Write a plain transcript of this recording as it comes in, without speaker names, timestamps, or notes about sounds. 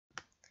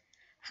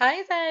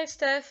Hi there,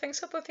 Steph. Thanks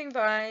for popping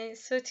by.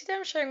 So today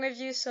I'm sharing with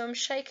you some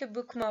shaker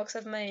bookmarks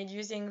I've made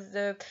using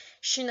the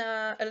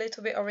Sheena A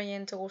Little Bit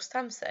Oriental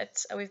stamp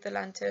set with the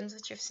lanterns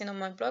that you've seen on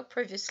my blog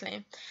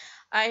previously.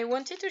 I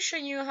wanted to show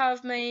you how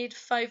I've made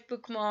 5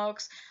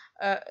 bookmarks,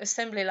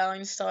 assembly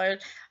line style,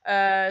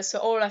 so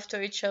all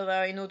after each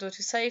other in order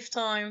to save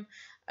time.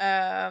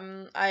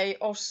 I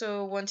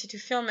also wanted to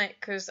film it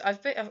because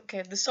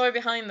okay. The story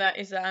behind that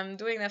is that I'm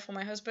doing that for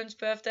my husband's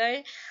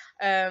birthday.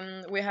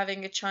 We're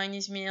having a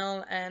Chinese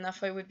meal, and I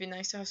thought it would be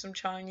nice to have some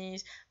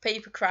Chinese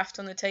papercraft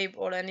on the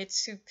table. And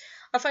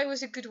I thought it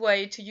was a good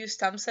way to use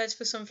stamp sets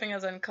for something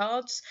other than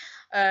cards.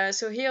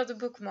 So here are the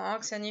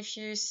bookmarks, and if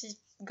you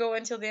go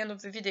until the end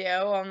of the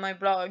video on my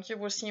blog, you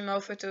will see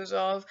more photos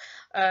of.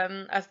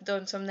 I've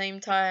done some name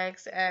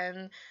tags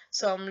and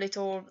some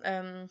little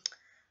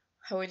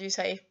how would you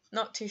say,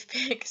 not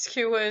toothpick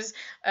skewers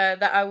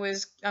that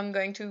I'm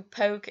going to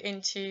poke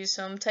into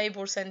some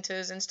table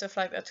centers and stuff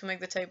like that to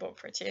make the table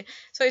pretty.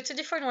 So it's a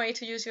different way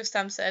to use your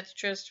stamp set,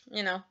 just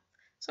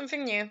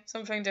something new,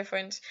 something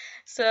different.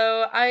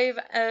 So I've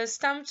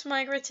stamped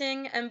my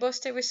greeting,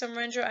 embossed it with some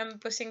Ranger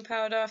embossing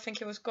powder. I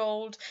think it was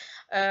gold.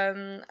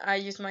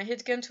 I used my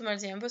heat gun to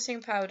melt the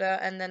embossing powder,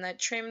 and then I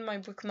trimmed my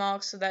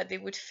bookmarks so that they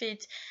would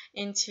fit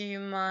into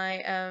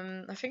my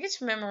I think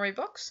it's memory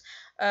box,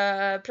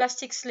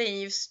 plastic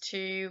sleeves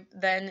to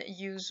then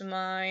use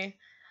my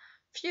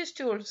fuse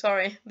tool.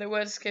 Sorry, the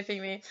word's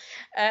escaping me.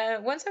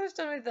 Once I was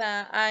done with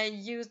that, I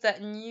used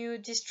that new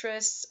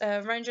Distress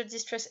Ranger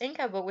Distress ink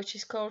bottle, which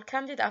is called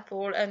Candied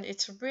Apple, and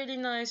it's a really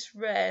nice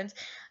red,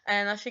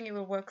 and I think it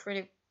will work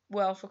really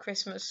well for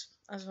Christmas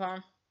as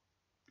well.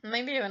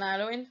 Maybe even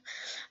Halloween.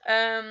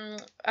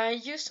 I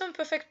used some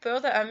perfect pearl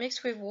that I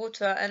mixed with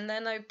water, and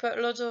then I put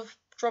lots of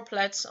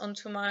droplets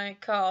onto my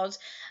cards,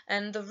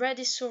 and the red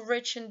is so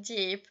rich and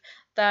deep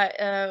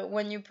that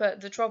when you put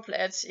the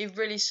droplets, it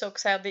really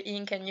soaks out the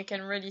ink, and you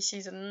can really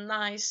see the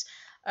nice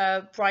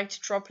bright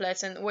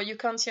droplets. And what you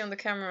can't see on the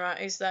camera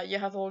is that you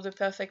have all the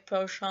perfect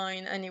pearl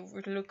shine, and it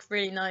would look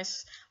really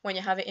nice when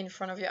you have it in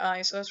front of your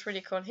eyes. So that's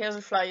really cool. Here's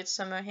a fly, it's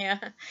summer here.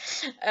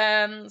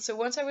 So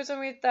once I was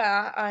done with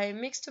that, I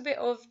mixed a bit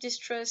of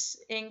Distress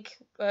ink,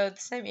 the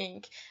same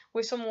ink,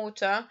 with some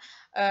water,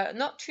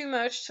 not too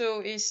much so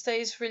it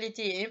stays really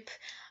deep,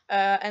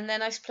 and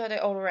then I splat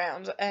it all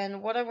around.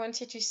 And what I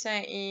wanted to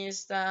say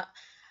is that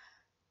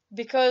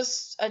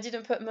because I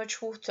didn't put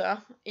much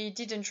water, it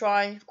didn't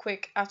dry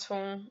quick at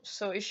all.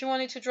 So if you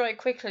want it to dry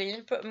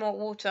quickly, put more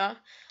water.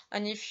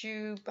 And if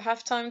you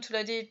have time to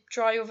let it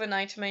dry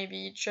overnight,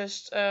 maybe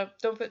just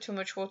don't put too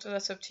much water,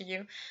 that's up to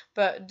you.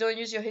 But don't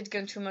use your heat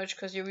gun too much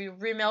because you will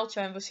remelt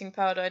your embossing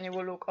powder and it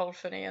will look all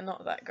funny and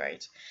not that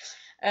great.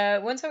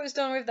 Once I was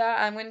done with that,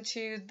 I went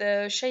to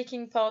the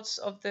shaking parts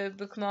of the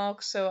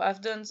bookmark. So I've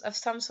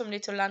stamped some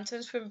little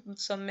lanterns with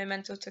some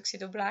Memento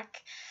Tuxedo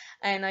Black,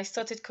 and I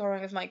started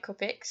coloring with my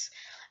Copics.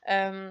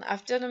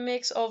 I've done a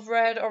mix of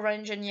red,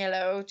 orange, and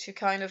yellow to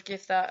kind of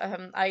give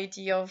that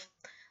idea of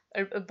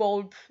a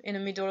bulb in the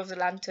middle of the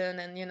lantern,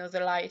 and the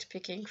light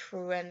peeking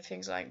through and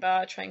things like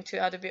that, trying to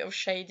add a bit of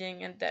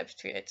shading and depth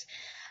to it.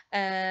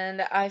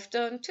 And I've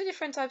done 2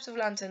 different types of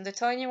lantern, the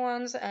tiny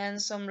ones and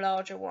some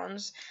larger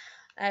ones.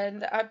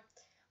 And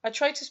I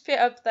tried to speed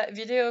up that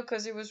video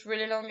because it was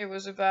really long. It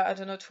was about, I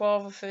don't know,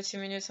 12 or 30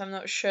 minutes, I'm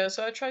not sure.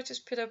 So I tried to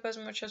speed up as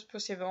much as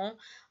possible.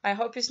 I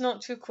hope it's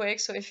not too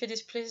quick. So if it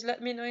is, please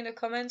let me know in the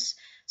comments.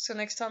 So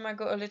next time I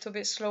go a little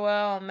bit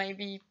slower, or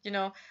maybe,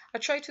 I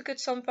try to cut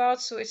some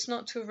parts so it's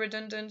not too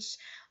redundant.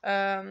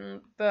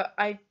 But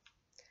I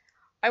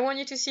want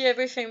you to see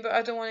everything, but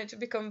I don't want it to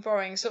become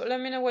boring. So let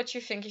me know what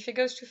you think. If it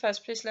goes too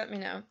fast, please let me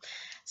know.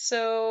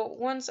 So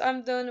once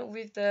I'm done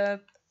with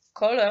the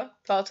color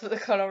part of the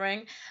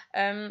coloring,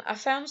 I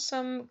found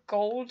some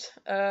gold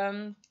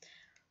Le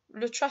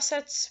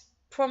Tracette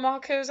Pro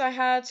markers I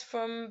had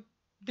from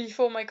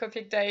before my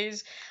Copic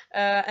days,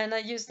 and I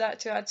used that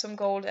to add some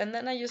gold, and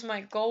then I used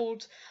my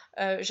gold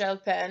gel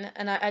pen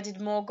and I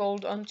added more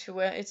gold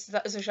onto it. It's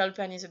that the gel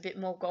pen is a bit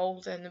more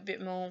gold and a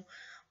bit more,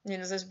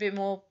 there's a bit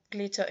more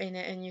glitter in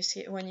it, and you see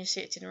it when you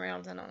see it in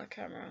real than on the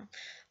camera.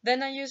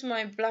 Then I use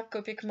my black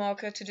Copic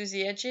marker to do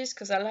the edges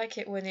because I like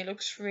it when it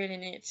looks really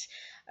neat,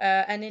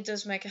 and it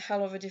does make a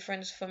hell of a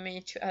difference for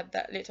me to add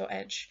that little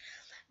edge.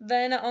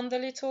 Then on the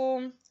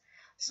little,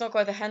 it's not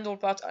quite the handle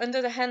part,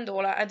 under the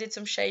handle I added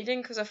some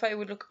shading because I thought it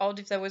would look odd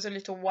if there was a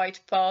little white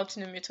part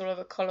in the middle of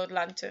a colored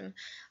lantern.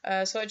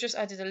 So I just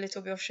added a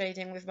little bit of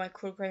shading with my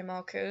cool grey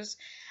markers,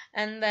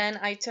 and then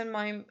I turned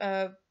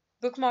my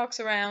bookmarks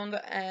around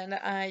and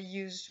I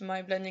used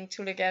my blending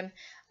tool again,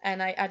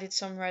 and I added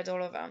some red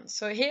all over.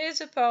 So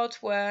here's a part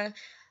where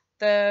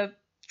the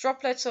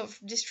droplets of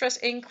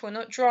Distress ink were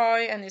not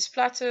dry and it's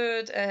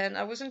splattered, and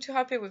I wasn't too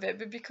happy with it,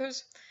 but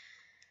because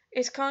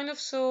it's kind of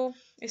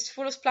it's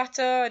full of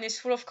splatter and it's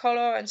full of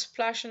color and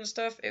splash and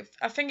stuff,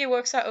 I think it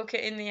works out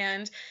okay in the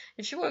end.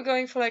 If you were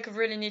going for like a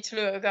really neat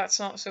look, that's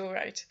not so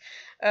right.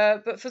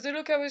 But for the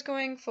look I was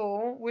going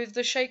for, with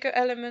the shaker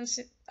elements,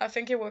 I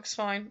think it works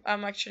fine.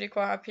 I'm actually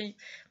quite happy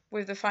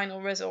with the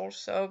final result.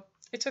 So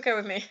it's okay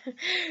with me.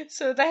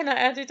 So then I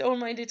added all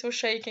my little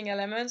shaking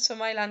elements. So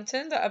my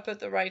lantern that I put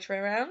the right way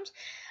around.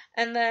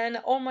 And then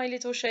all my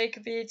little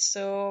shake bits,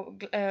 so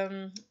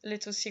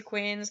little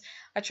sequins.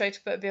 I try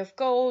to put a bit of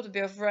gold, a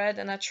bit of red,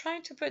 and I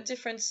try to put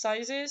different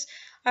sizes.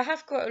 I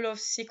have quite a lot of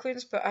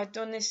sequins, but I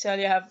don't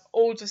necessarily have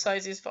all the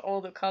sizes for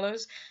all the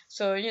colors.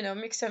 So, you know,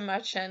 mix and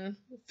match and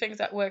things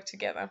that work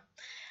together.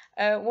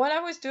 While I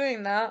was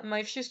doing that,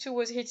 my fuse tool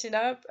was heating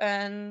up,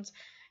 and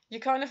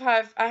you kind of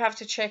I have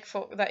to check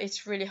for that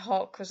it's really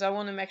hot because I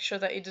want to make sure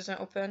that it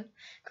doesn't open.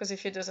 Because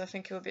if it does, I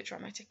think it will be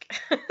dramatic.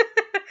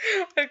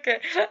 Okay,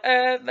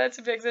 that's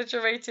a bit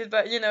exaggerated,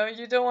 but you know,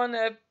 you don't want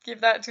to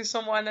give that to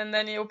someone and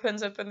then it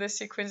opens up and there's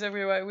sequins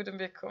everywhere. It wouldn't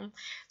be cool.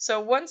 So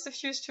once the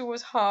fuse tool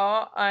was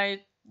hot,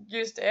 I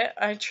used it.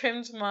 I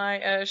trimmed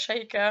my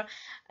shaker,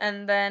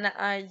 and then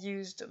I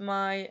used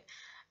my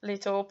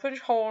little punch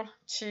hole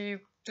to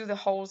do the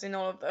holes in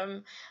all of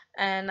them,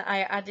 and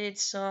I added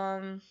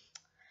some,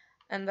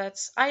 and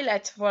that's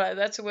eyelet. Well,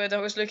 that's the word I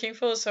was looking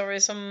for. Sorry,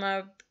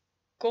 some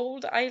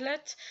gold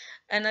eyelet,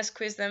 and I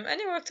squeezed them,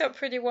 and it worked out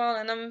pretty well.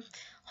 And I'm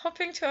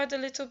hoping to add a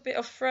little bit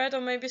of thread or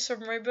maybe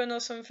some ribbon or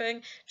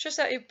something, just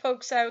that it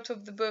pokes out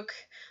of the book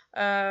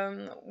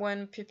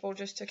when people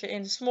just took it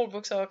in. Small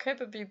books are okay,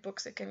 but big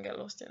books they can get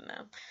lost in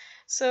there.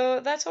 So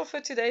that's all for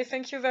today.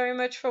 Thank you very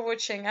much for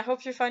watching. I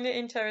hope you find it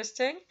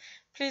interesting.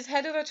 Please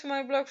head over to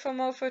my blog for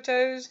more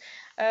photos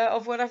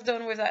of what I've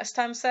done with that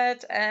stamp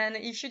set. And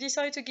if you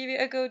decide to give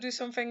it a go, do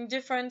something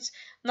different,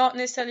 not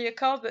necessarily a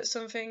card, but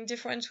something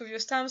different with your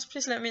stamps,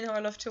 please let me know. I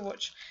love to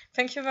watch.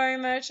 Thank you very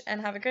much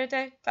and have a great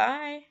day.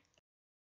 Bye.